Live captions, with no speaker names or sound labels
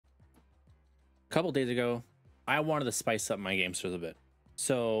couple days ago, I wanted to spice up my games just a bit.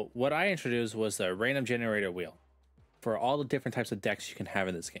 So what I introduced was the random generator wheel for all the different types of decks you can have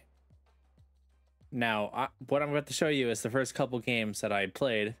in this game. Now, what I'm about to show you is the first couple games that I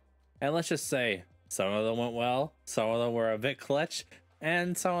played, and let's just say some of them went well, some of them were a bit clutch,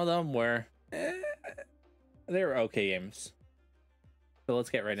 and some of them were they were okay games. So let's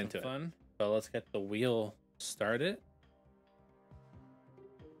get right into it. So let's get the wheel started.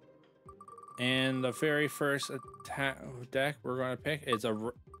 And the very first deck we're going to pick is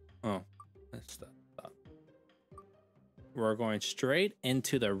let's stop. We're going straight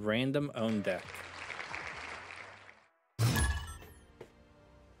into the random own deck.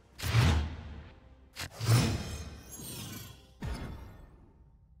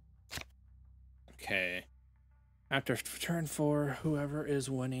 Okay. After turn 4, whoever is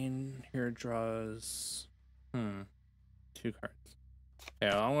winning here draws 2 cards.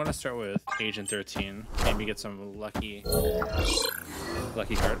 Yeah, I'm gonna start with Agent 13. Maybe get some lucky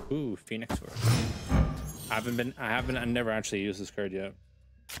card. Ooh, Phoenix Sword. I never actually used this card yet.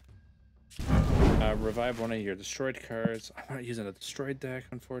 Revive one of your destroyed cards. I'm not using a destroyed deck,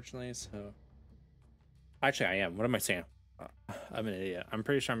 unfortunately. So, actually, I am. What am I saying? I'm an idiot. I'm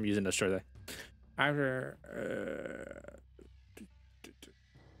pretty sure I'm using a destroyed deck. After,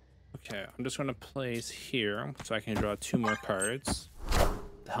 okay, I'm just gonna place here so I can draw 2 more cards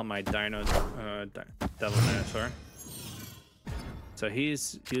to help my Devil Dinosaur. So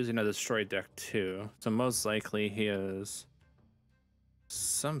he's using a destroyed deck too. So most likely he has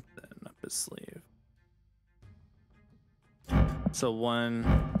something up his sleeve. So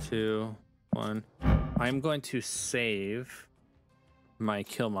 1, 2, 1. I'm going to save my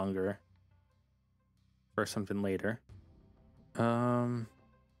Killmonger for something later. I'm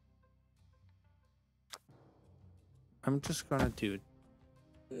just gonna do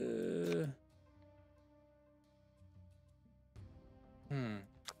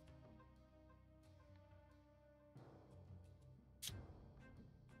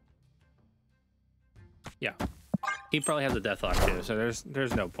yeah, he probably has a Deathlock too, so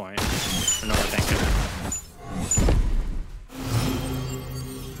there's no point in overthinking.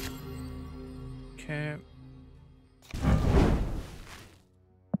 Okay.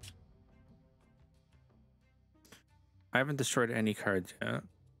 I haven't destroyed any cards yet.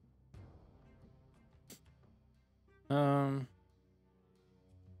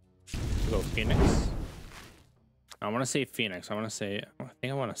 Go Phoenix. I want to save Phoenix. I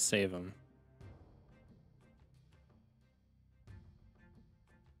think I want to save him.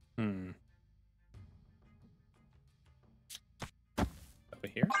 Over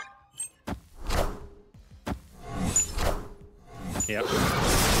here. Yep.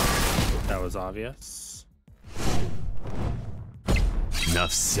 That was obvious.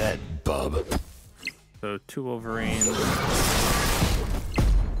 Enough said, bub. So 2 Wolverines.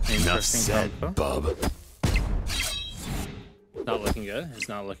 Enough said, bub. Not looking good. It's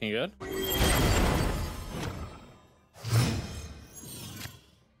not looking good.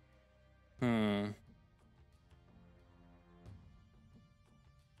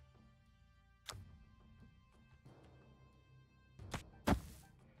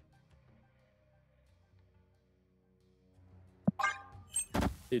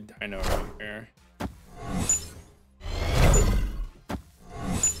 Dude, Dino right here.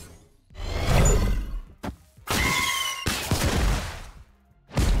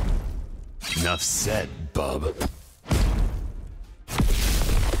 Enough said, bub.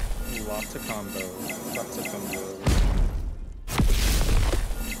 Lots of combos. Lots of combos.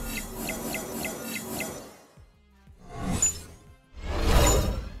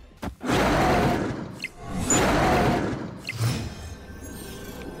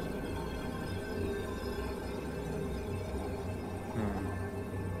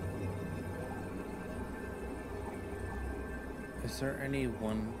 Is there any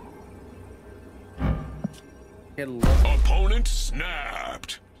one? Opponent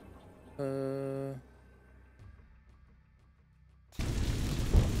snapped.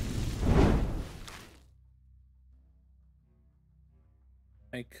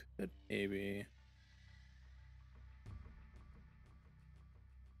 I could maybe.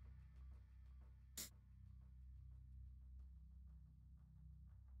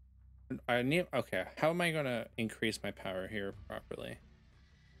 I need. Okay, how am I gonna increase my power here properly?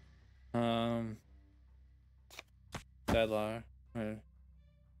 Deadlock.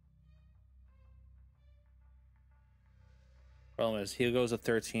 Problem is, he goes to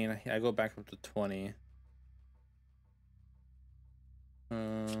 13. I go back up to 20.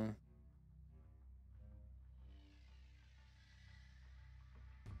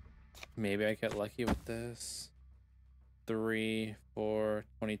 Maybe I get lucky with this. 3, 4,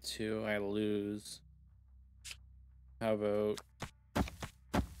 22. I lose. How about...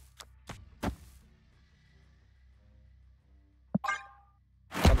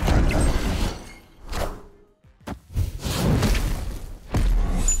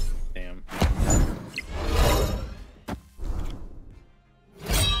 Damn.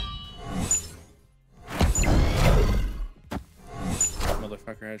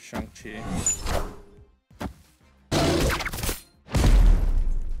 Motherfucker had Shang-Chi.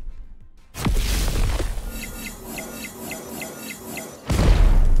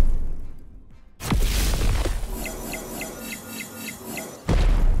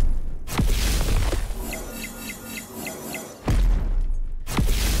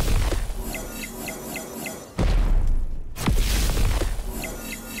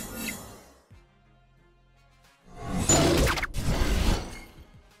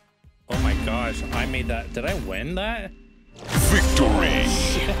 I made that. Did I win that? Victory!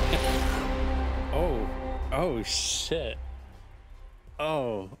 Oh shit.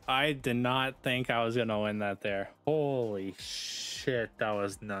 Oh, I did not think I was gonna win that there. Holy shit, that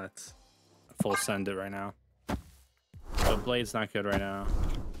was nuts. Full send it right now. But Blade's not good right now.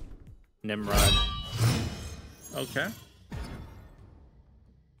 Nimrod. Okay.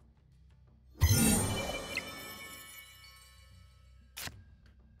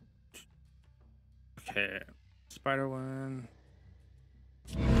 Okay, Spider-Man.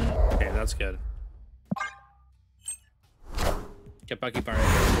 Okay, that's good. Get Bucky Barnes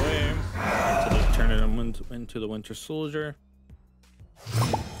away. Turn it into the Winter Soldier.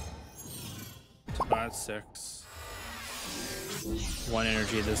 Spot 6. 1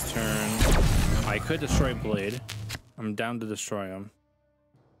 energy this turn. I could destroy Blade. I'm down to destroy him.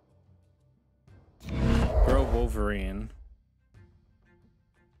 Throw Wolverine.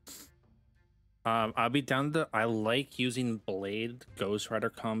 I'll be down to... I like using Blade Ghost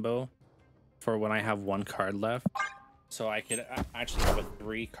Rider combo for when I have 1 card left. So I could actually have a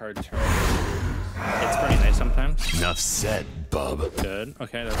 3-card turn. It's pretty nice sometimes. Enough said, bub. Good.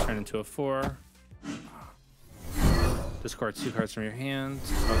 Okay, that'll turn into a 4. Discard 2 cards from your hand.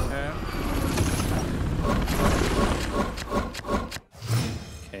 Okay.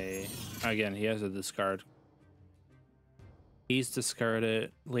 Okay. Again, he has a discard. He's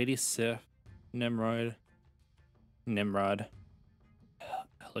discarded. Lady Sif. Nimrod.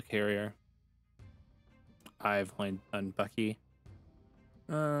 Helicarrier. I've only done Bucky.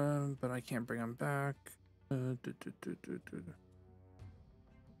 But I can't bring him back.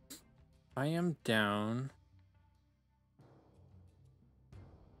 I am down.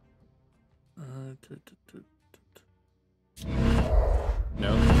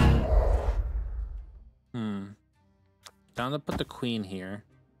 No. Down to put the Queen here.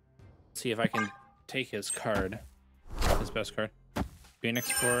 See if I can take his card. His best card. Phoenix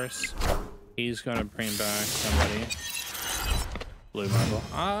Force. He's gonna bring back somebody. Blue Marvel.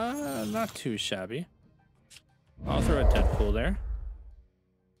 Not too shabby. I'll throw a Deadpool there.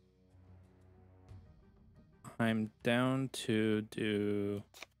 I'm down to do...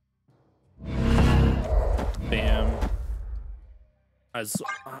 Bam. This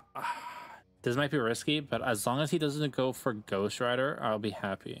might be risky, but as long as he doesn't go for Ghost Rider, I'll be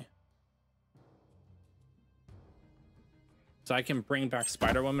happy. So I can bring back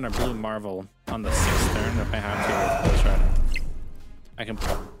Spider-Woman or Blue Marvel on the 6th turn if I have to with Ghost Rider. I can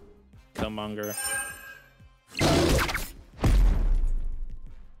Killmonger.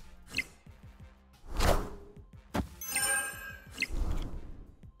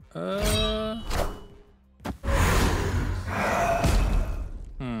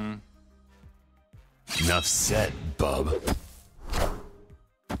 Enough said, bub.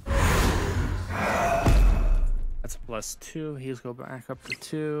 That's a +2. He's go back up to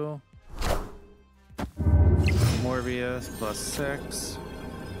 2. Morbius +6.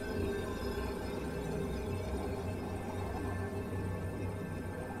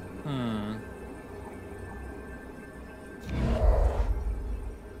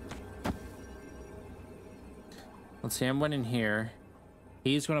 Let's see, I'm winning here.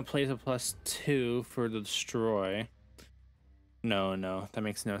 He's going to place a +2 for the destroy. No, that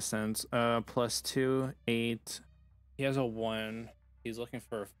makes no sense. +2, 8. He has a 1. He's looking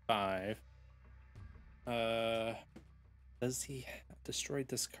for a 5. Does he destroy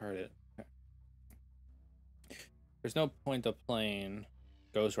discarded? Okay. There's no point of playing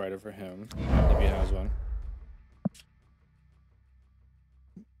Ghost Rider for him if he has one.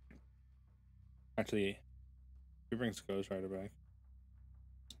 Actually, he brings Ghost Rider back.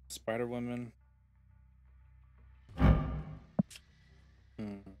 Spider-Woman.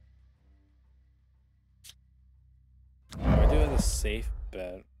 safe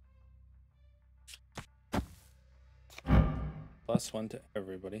bet. +1 to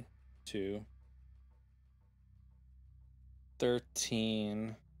everybody. 2.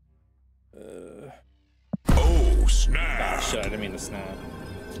 13. Oh, snap! Oh shit, I didn't mean to snap.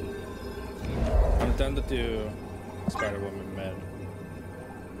 I'm done to do Spider-Woman mid.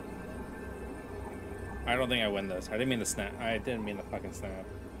 I don't think I win this. I didn't mean to snap. I didn't mean to fucking snap.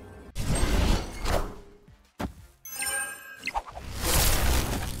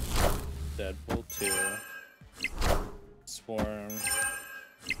 Deadpool 2. Swarm.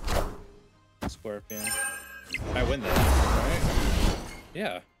 Scorpion. I win this, right?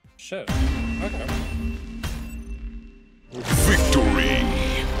 Yeah. Shit. Okay. Victory!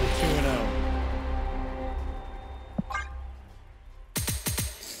 2-0.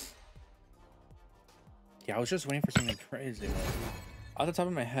 Yeah, I was just waiting for something crazy. Man. Off the top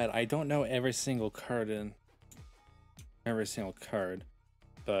of my head, I don't know every single card in every single card,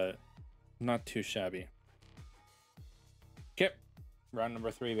 but not too shabby. Okay, round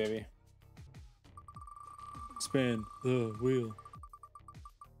number 3, baby. Spin the wheel.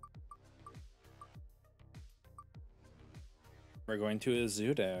 We're going to a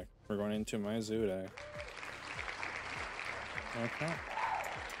zoo deck. We're going into my zoo deck. Okay.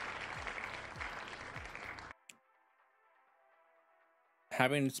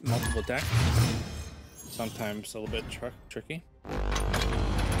 Having multiple decks, sometimes a little bit tricky.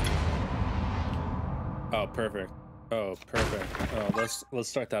 Oh, perfect. Oh, perfect. Oh, let's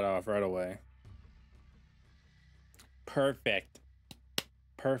start that off right away. Perfect.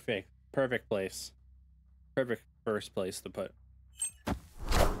 Perfect. Perfect place. Perfect first place to put.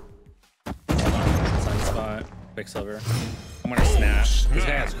 Sunspot, Quicksilver. I'm gonna snap. This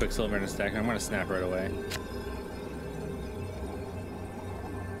guy has Quicksilver in his deck. I'm gonna snap right away.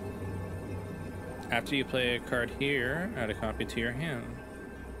 After you play a card here, add a copy to your hand.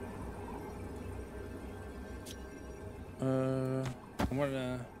 I'm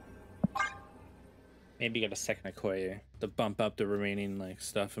gonna maybe get a second Okoye to bump up the remaining like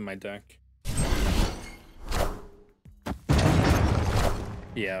stuff in my deck.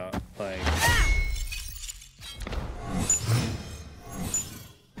 Yeah, like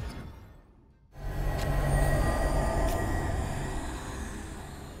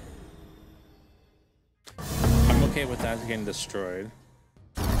I'm okay with that getting destroyed.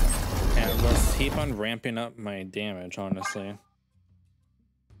 And let's keep on ramping up my damage, honestly.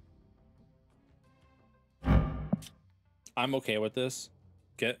 I'm okay with this.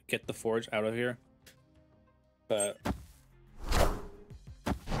 Get the forge out of here. But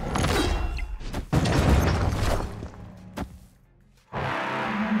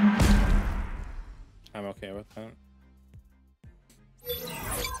I'm okay with that.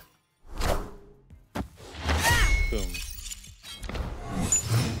 Boom.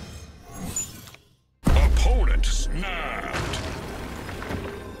 Opponent snapped!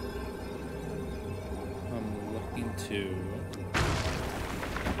 I'm looking to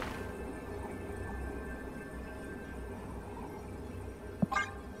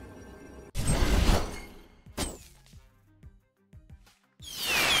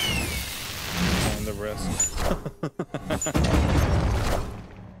on the risk.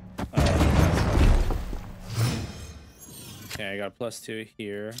 Okay, I got a +2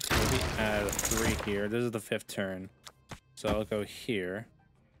 here. Maybe add a 3 here. This is the 5th turn. So I'll go here.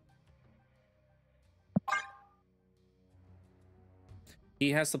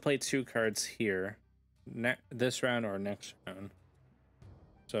 He has to play 2 cards here. This round or next round.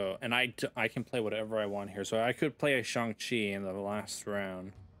 So, and I can play whatever I want here. So I could play a Shang-Chi in the last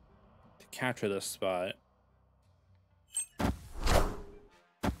round to capture this spot.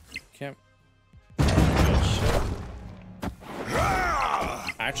 Okay. Good shit.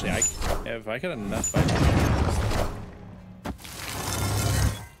 Actually, if I get enough, I can.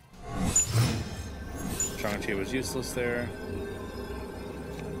 Shang-Chi was useless there.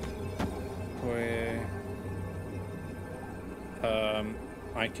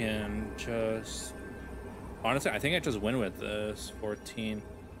 I can just honestly, I think I just win with this 14.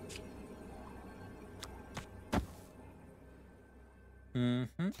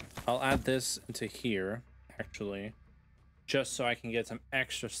 I'll add this into here actually, just so I can get some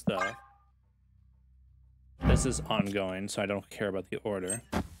extra stuff. This is ongoing, so I don't care about the order.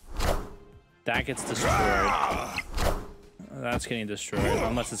 That gets destroyed. That's getting destroyed,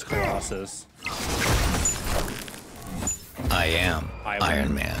 unless it's Colossus. I am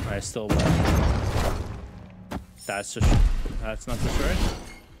Iron Man. I still win. That's not destroyed?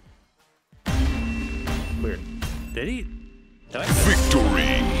 Weird. Did he? Did I?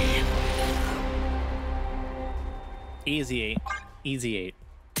 Victory! Easy 8. Easy 8.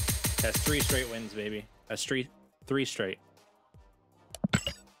 That's 3 straight wins, baby. That's three straight.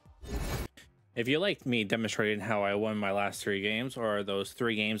 If you liked me demonstrating how I won my last 3 games, or those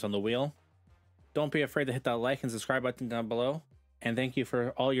 3 games on the wheel, don't be afraid to hit that like and subscribe button down below. And thank you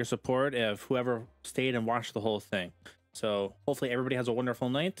for all your support of whoever stayed and watched the whole thing. So hopefully everybody has a wonderful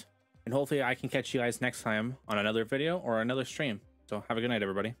night, and hopefully I can catch you guys next time on another video or another stream. So have a good night,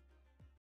 everybody.